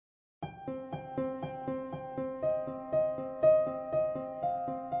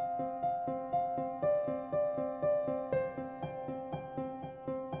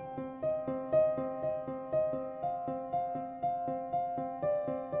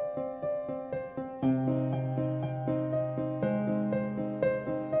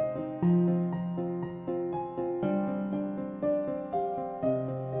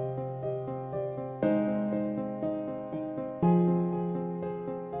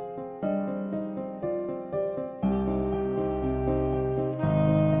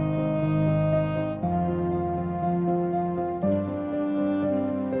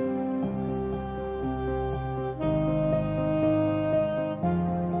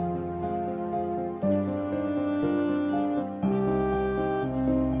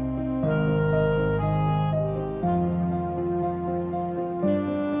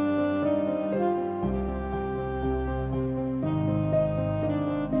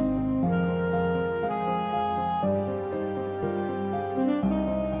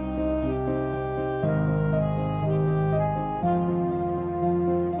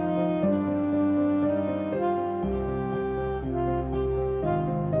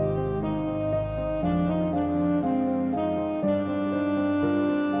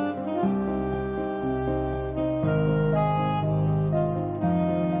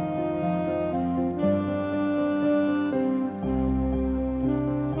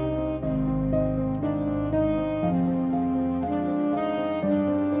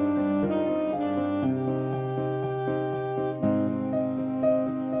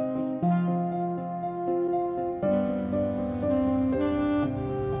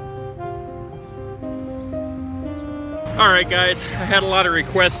Alright guys, I had a lot of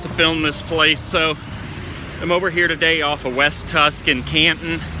requests to film this place, so I'm over here today off of West Tusc in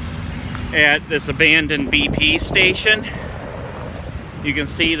Canton at this abandoned BP station. You can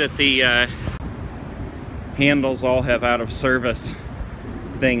see that the handles all have out of service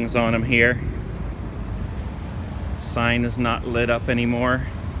things on them here. Sign is not lit up anymore.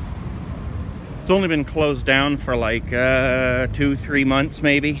 It's only been closed down for like 2-3 months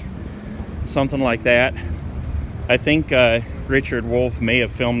maybe, something like that. I think Richard Wolf may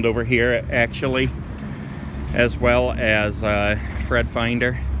have filmed over here actually, as well as Fred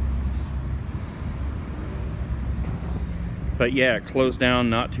Finder. But yeah, it closed down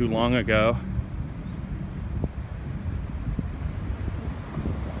not too long ago.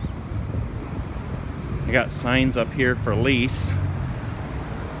 I got signs up here for lease.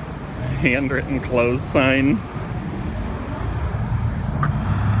 Handwritten closed sign.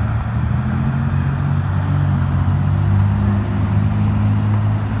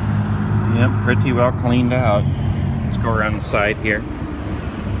 Yep, pretty well cleaned out. Let's go around the side here.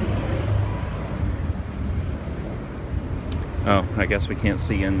 Oh, I guess we can't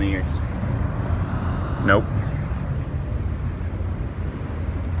see in these. Nope.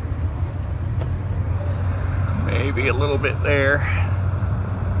 Maybe a little bit there.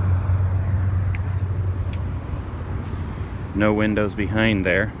 No windows behind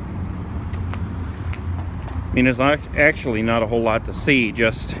there. I mean, there's actually not a whole lot to see,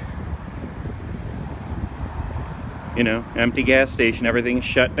 just, you know, empty gas station, everything's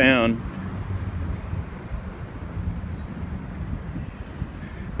shut down.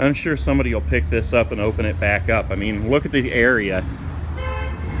 I'm sure somebody will pick this up and open it back up. I mean, look at the area.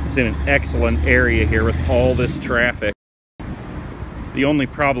 It's in an excellent area here with all this traffic. The only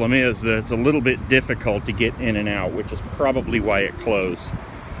problem is that it's a little bit difficult to get in and out, which is probably why it closed.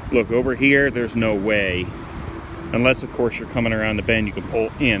 Look, over here, there's no way. Unless, of course, you're coming around the bend, you can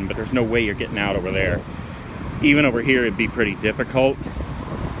pull in, but there's no way you're getting out over there. Even over here, it'd be pretty difficult.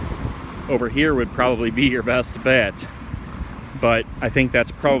 Over here would probably be your best bet. But I think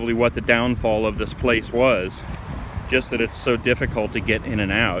that's probably what the downfall of this place was. Just that it's so difficult to get in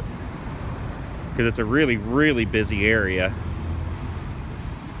and out. Because it's a really, really busy area.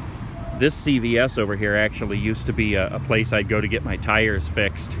 This CVS over here actually used to be a place I'd go to get my tires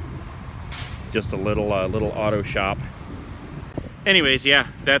fixed. Just a little auto shop. Anyways, yeah,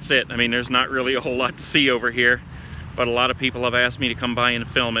 that's it. I mean, there's not really a whole lot to see over here. But a lot of people have asked me to come by and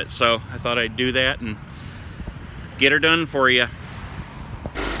film it. So I thought I'd do that and get her done for you.